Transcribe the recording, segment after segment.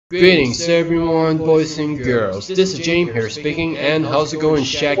Greetings everyone, boys and girls. This is James here speaking, and how's it going,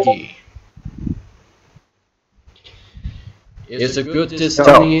 Shaggy? It's a good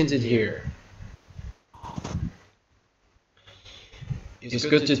tuning in here. It's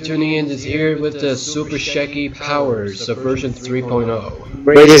good to tuning in here with the Super Shaggy Powers of version 3.0.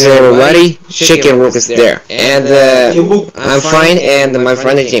 Greetings everybody, Chicken Wolf is there, and I'm fine, and my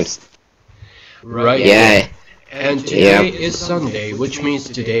friend is James. Right. Yeah. And today is Sunday, which means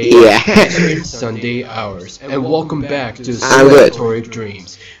today is Sunday hours. And welcome back to Sumotori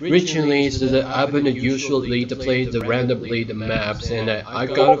Dreams. Originally, I've been usually to play randomly the maps, and I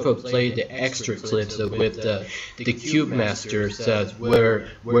gotta play the extra clips with the Cube Masters where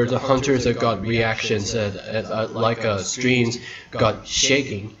the hunters have got reactions like streams got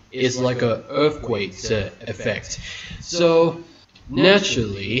shaking. It's like a earthquake effect. So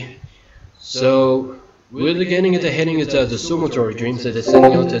naturally, we're heading into the Sumotori Dreams that is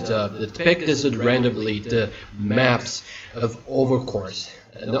sending out the pick this randomly the maps of Overcourse.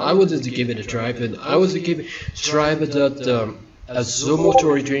 And I wanted to give it a try, and I was to give it a try, but as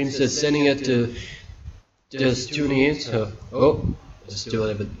Sumotori Dreams is sending it to just tuning in. So just do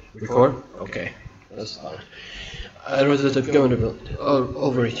it record. Okay, that's fine. I was going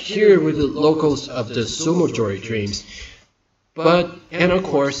over here with the locals of the Sumotori Dreams. And of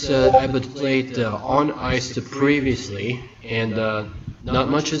course, I've played on ice previously, and not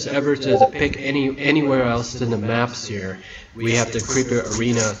much is ever to pick anywhere else than the maps here. We have the Creeper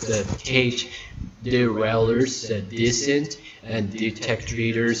Arena, the Cage, Derailers, Descent, and Detect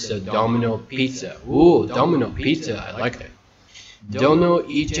Readers, Domino Pizza. Ooh, Domino Pizza, I like that. Domino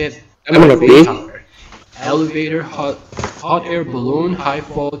Egypt, Tower, Elevator, hot air balloon, high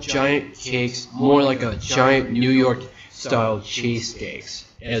fall, giant cakes, more like a giant New York style cheesecakes,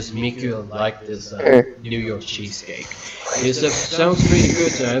 as Miku like this New York cheesecake. It sounds pretty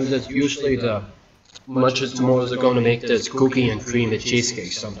good. That's usually the much as more is going to make this cookie and cream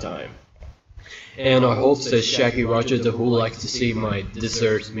cheesecake sometime. And I hope that Shaggy Roger who likes to see my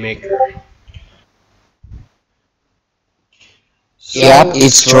dessert maker. Yep,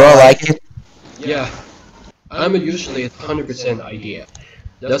 it's true. I like it. Yeah, I'm usually at 100% idea.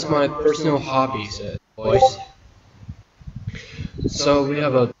 That's my personal hobbies, boys. So we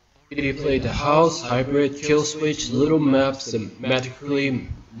have already played the house, hybrid, kill switch, little maps, and magically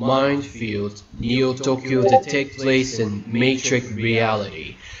minefield, Neo Tokyo that take place in Matrix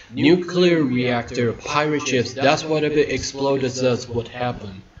reality. Nuclear reactor, pirate ships, that's what if it exploded, that's what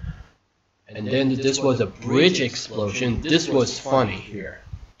happened. And then this was a bridge explosion. This was funny here.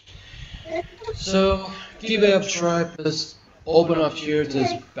 So give it a try. Let's open up here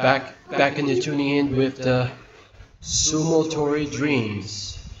this back in the tuning in with the Sumotori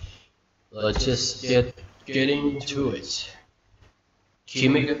Dreams. Let's just get into it.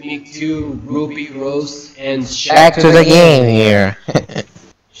 Kimiko, Ruby Rose, and Back to the game here.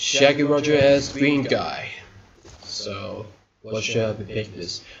 Shaggy Roger as green guy. So what shall we pick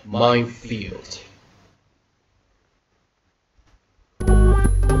this? Minefield.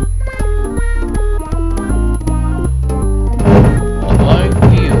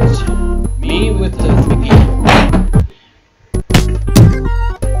 Minefield. Me with the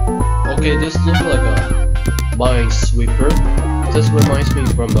okay, this looks like a Minesweeper. This reminds me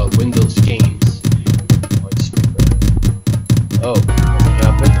from Windows games. Minesweeper. Oh, nothing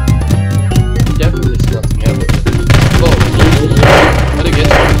happened? Definitely nothing happened. Oh, what again?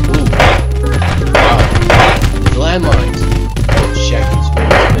 Ooh. Wow. Landmines. Oh, Shaggy's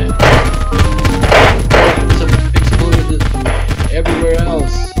very bad. It's exploded everywhere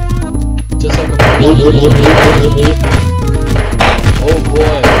else. Just like a oh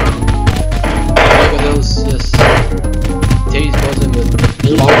boy. Just taste buzzing with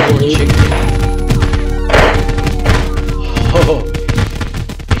popcorn chicken. Oh,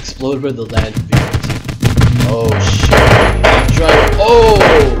 explode with the landfield. Oh shit! Drive. Oh.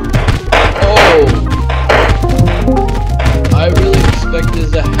 I really expect this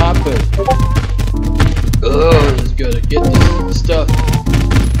to happen. Oh, just gotta get this stuff.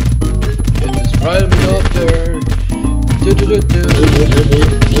 Get this right up there.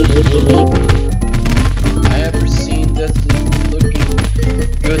 I ever seen this looking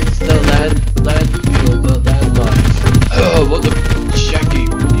good? The landfield, the landmines. Oh, what the Shaggy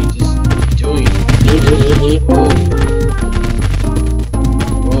really just doing?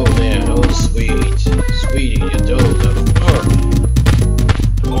 Oh man, oh sweetie, you don't have fun.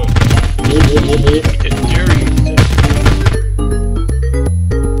 I can dare you.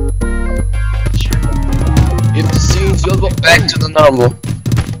 If the scenes go back to the normal.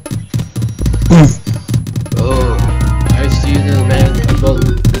 Oh, I see the man above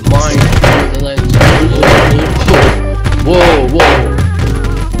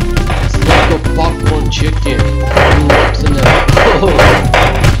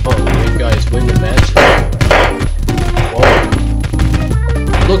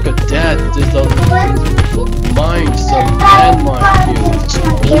this up. Mine some landmine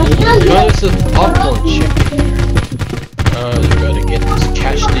field. Notice the popcorn chicken here. You gotta get this,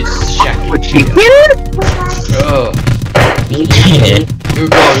 catch this shack here. You're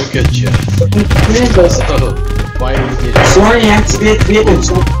going good, Jeff. Why do we get it? Sorry, activate the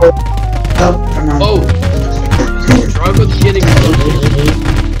try with getting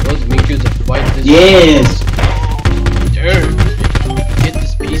those Mikus to fight this. Yes. Turn. Get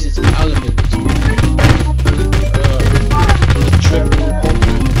these pieces out of it. Triple.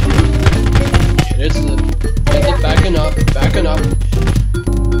 Get it backing up.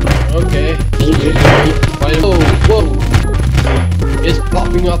 Okay. Oh, whoa. It's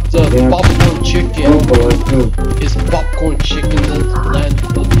popping up the popcorn chicken. It's popcorn chicken fields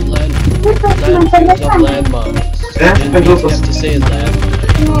of landmines. Didn't you have to say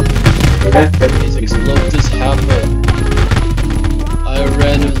landmine? These explosives happen. I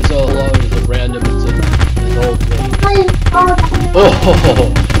read it so long as a random whole thing. Oh,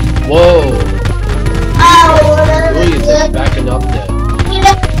 whoa! Really, it's backing up there.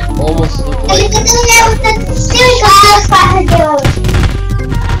 Almost look like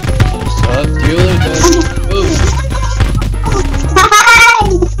dealer then.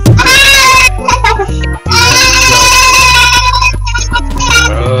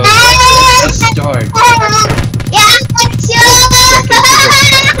 Let's start.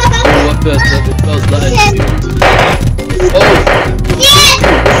 What those lines do?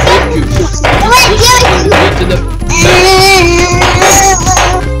 Thank you. Get to the back.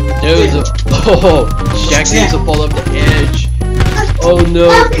 There's a Jack needs to fall up the edge. Oh no,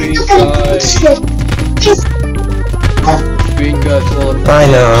 green guy. Green guy fall up the edge. I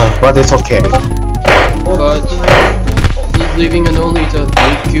know, but it's okay. But he's leaving it only to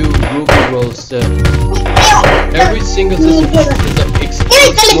make you ruby rolls. Every single system is an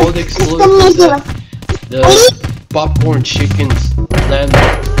explode. The popcorn chicken's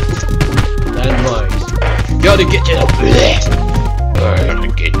landmines. Gotta get you up there. Gotta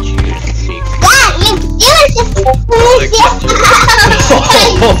get you.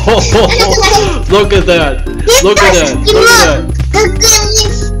 Look at that! Look at that!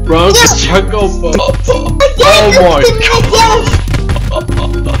 Bronco Choco. Oh my god!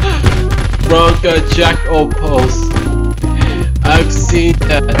 Bronco Jack Opos. I've seen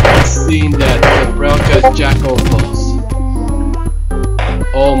that. The Bronco Jack Opos.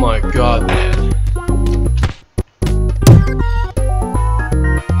 Oh my god, man.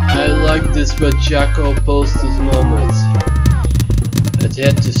 I like this but Jack Opos moments. Let's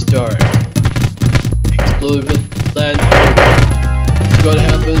head to start. Explode with land. It's gonna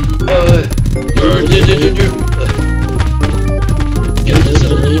happen. Get this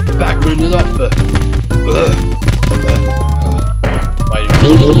back, run it up. Why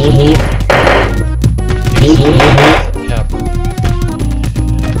happen?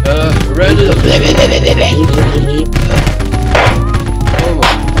 Ran it up. Oh my.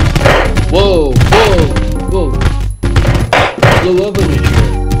 Whoa. Blew up in the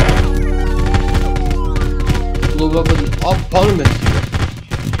here. Blew up in the opponent here.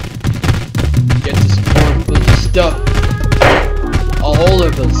 Get this corn with the stuff. All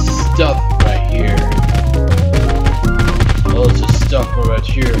of the stuff right here. All the stuff right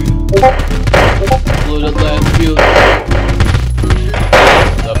here. Blow the landfill.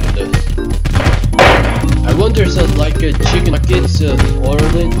 Up in this. I wonder if it's like a chicken nuggets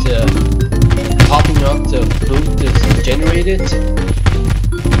ornament popping up the food that's generated.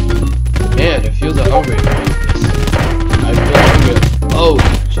 Man, it feels hungry. I feel hungry. Oh,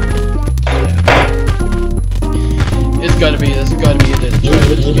 this gotta be the try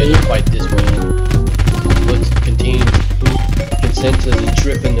to fight this way. What contains consensus and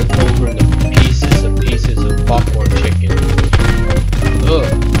dripping it over in the pieces of popcorn chicken. Ugh.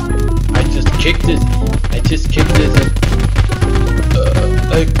 I just kicked this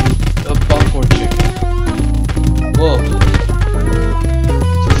a popcorn chicken. Whoa.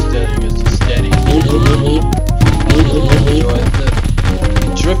 It's steady.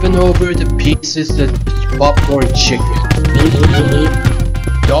 Dripping over the pieces of popcorn chicken.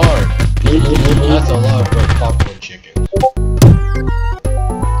 Darn. That's a lot of popcorn chicken.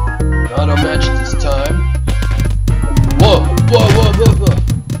 Not a match this time. Whoa.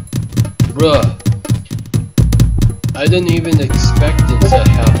 Bruh.